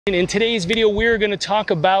In today's video, we're going to talk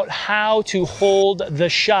about how to hold the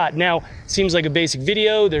shot. Now, it seems like a basic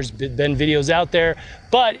video. There's been videos out there,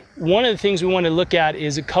 but one of the things we want to look at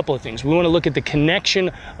is a couple of things. We want to look at the connection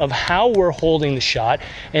of how we're holding the shot,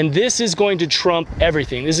 and this is going to trump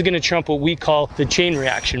everything. This is going to trump what we call the chain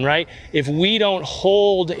reaction, right? If we don't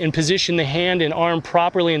hold and position the hand and arm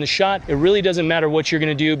properly in the shot, it really doesn't matter what you're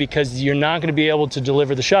going to do because you're not going to be able to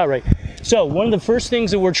deliver the shot right. So one of the first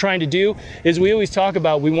things that we're trying to do is we always talk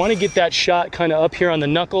about, we want to get that shot kind of up here on the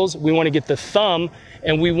knuckles. We want to get the thumb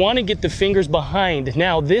and we want to get the fingers behind.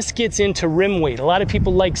 Now this gets into rim weight. A lot of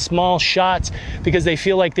people like small shots because they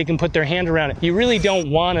feel like they can put their hand around it. You really don't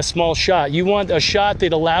want a small shot. You want a shot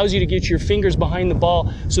that allows you to get your fingers behind the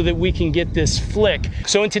ball so that we can get this flick.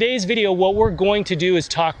 So in today's video, what we're going to do is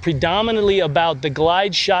talk predominantly about the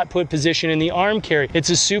glide shot put position and the arm carry.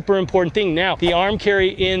 It's a super important thing. Now, the arm carry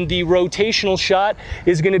in the rotational shot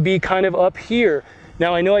is going to be kind of up here.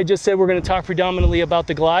 Now, I know I just said we're going to talk predominantly about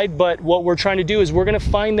the glide, but what we're trying to do is we're going to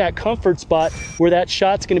find that comfort spot where that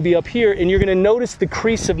shot's going to be up here, and you're going to notice the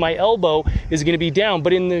crease of my elbow is going to be down.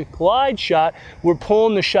 But in the glide shot, we're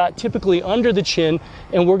pulling the shot typically under the chin,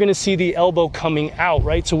 and we're going to see the elbow coming out,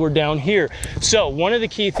 right? So we're down here. So one of the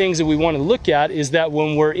key things that we want to look at is that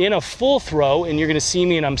when we're in a full throw, and you're going to see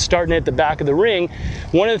me and I'm starting at the back of the ring,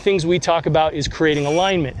 one of the things we talk about is creating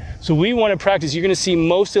alignment. So we want to practice. You're going to see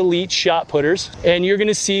most elite shot putters, and you're going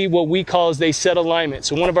to see what we call as they set alignment.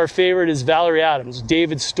 So one of our favorite is Valerie Adams,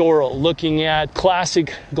 David Storrell, looking at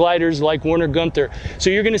classic gliders like Werner Gunther.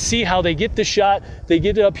 So you're going to see how they get the shot, they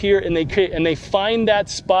get it up here, and they find that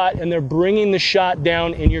spot, and they're bringing the shot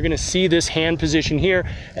down, and you're going to see this hand position here,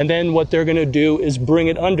 and then what they're going to do is bring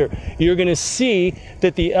it under. You're going to see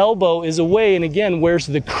that the elbow is away, and again, where's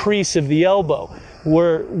the crease of the elbow?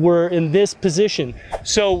 We're in this position.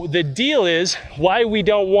 So the deal is why we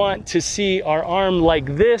don't want to see our arm like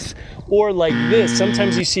this or like this.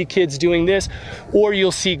 Sometimes you see kids doing this, or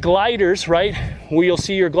you'll see gliders, right? Where you'll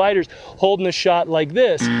see your gliders holding the shot like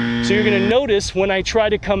this. So you're gonna notice when I try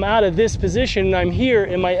to come out of this position and I'm here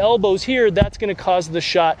and my elbow's here, that's gonna cause the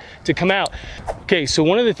shot to come out. Okay, so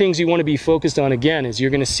one of the things you wanna be focused on again is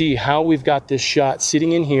you're gonna see how we've got this shot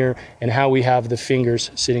sitting in here and how we have the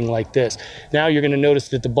fingers sitting like this. Now you're gonna notice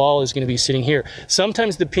that the ball is gonna be sitting here.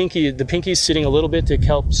 Sometimes the pinky's sitting a little bit to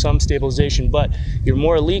help some stabilization, but your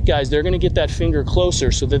more elite guys, they're gonna get that finger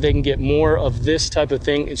closer so that they can get more of this type of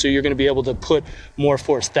thing, and so you're gonna be able to put more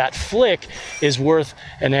force. That flick is worth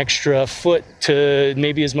an extra foot to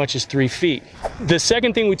maybe as much as 3 feet. The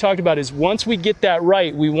second thing we talked about is once we get that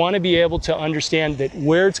right, we wanna be able to understand that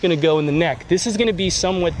where it's gonna go in the neck. This is gonna be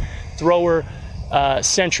somewhat thrower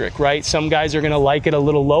centric, right? Some guys are going to like it a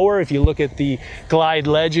little lower. If you look at the glide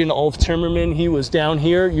legend, Ulf Timmerman, he was down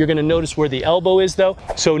here. You're going to notice where the elbow is though.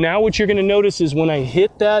 So now what you're going to notice is when I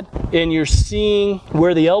hit that and you're seeing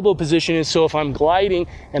where the elbow position is. So if I'm gliding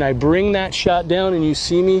and I bring that shot down and you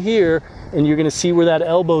see me here, and you're going to see where that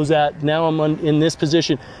elbow's at. Now I'm in this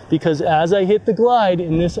position because as I hit the glide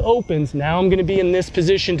and this opens, now I'm going to be in this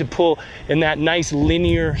position to pull in that nice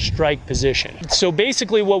linear strike position. So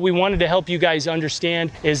basically what we wanted to help you guys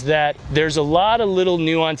understand is that there's a lot of little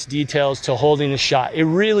nuanced details to holding the shot. It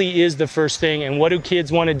really is the first thing. And what do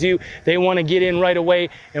kids want to do? They want to get in right away.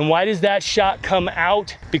 And why does that shot come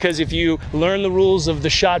out? Because if you learn the rules of the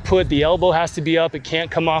shot put, the elbow has to be up. It can't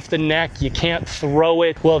come off the neck. You can't throw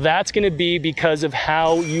it. Well, that's going to be because of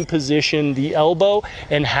how you position the elbow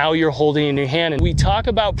and how you're holding it in your hand. And we talk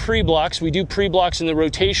about pre-blocks. We do pre-blocks in the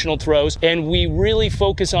rotational throws, and we really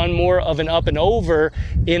focus on more of an up and over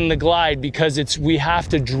in the glide because we have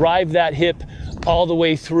to drive that hip all the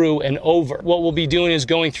way through and over. What we'll be doing is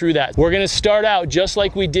going through that. We're going to start out just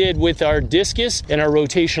like we did with our discus and our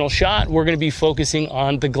rotational shot. We're going to be focusing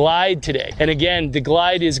on the glide today. And again, the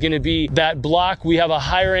glide is going to be that block. We have a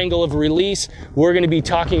higher angle of release. We're going to be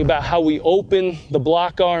talking about how we open the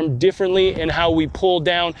block arm differently and how we pull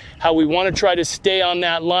down, how we want to try to stay on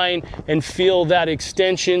that line and feel that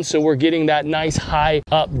extension so we're getting that nice high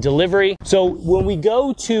up delivery. So when we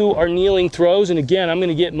go to our kneeling throws, and again, I'm going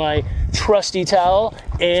to get my trusty towel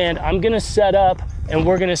and I'm going to set up, and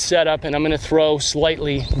we're going to set up, and I'm going to throw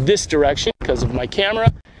slightly this direction because of my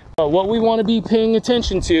camera. What we want to be paying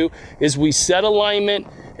attention to is we set alignment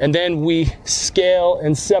and then we scale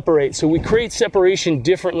and separate. So we create separation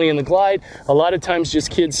differently in the glide. A lot of times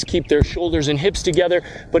just kids keep their shoulders and hips together,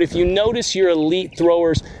 but if you notice your elite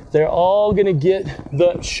throwers, they're all gonna get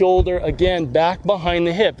the shoulder, again, back behind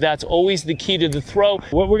the hip. That's always the key to the throw.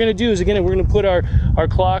 What we're gonna do is, again, we're gonna put our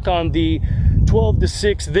clock on the 12 to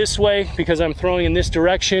 6 this way because I'm throwing in this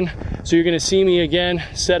direction. So you're gonna see me again,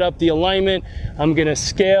 set up the alignment. I'm gonna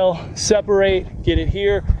scale, separate, get it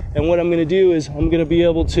here. And what I'm gonna do is I'm gonna be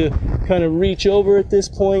able to kind of reach over at this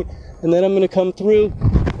point, and then I'm gonna come through,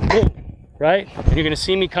 boom, right? And you're gonna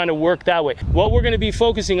see me kind of work that way. What we're gonna be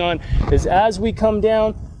focusing on is as we come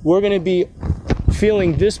down, we're gonna be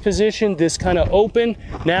feeling this position, this kind of open.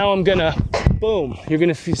 Now I'm gonna, boom, you're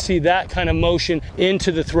gonna see that kind of motion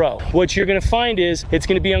into the throw. What you're gonna find is it's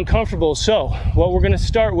gonna be uncomfortable. So what we're gonna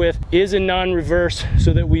start with is a non-reverse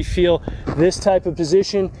so that we feel this type of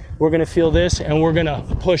position. We're gonna feel this and we're gonna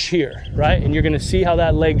push here, right? And you're gonna see how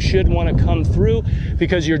that leg should wanna come through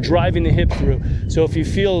because you're driving the hip through. So if you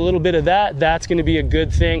feel a little bit of that, that's gonna be a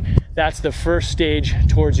good thing. That's the first stage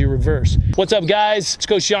towards your reverse. What's up, guys? It's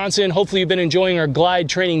Coach Johnson. Hopefully you've been enjoying our glide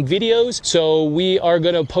training videos. So we are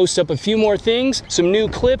gonna post up a few more things, some new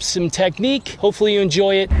clips, some technique. Hopefully you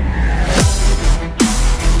enjoy it.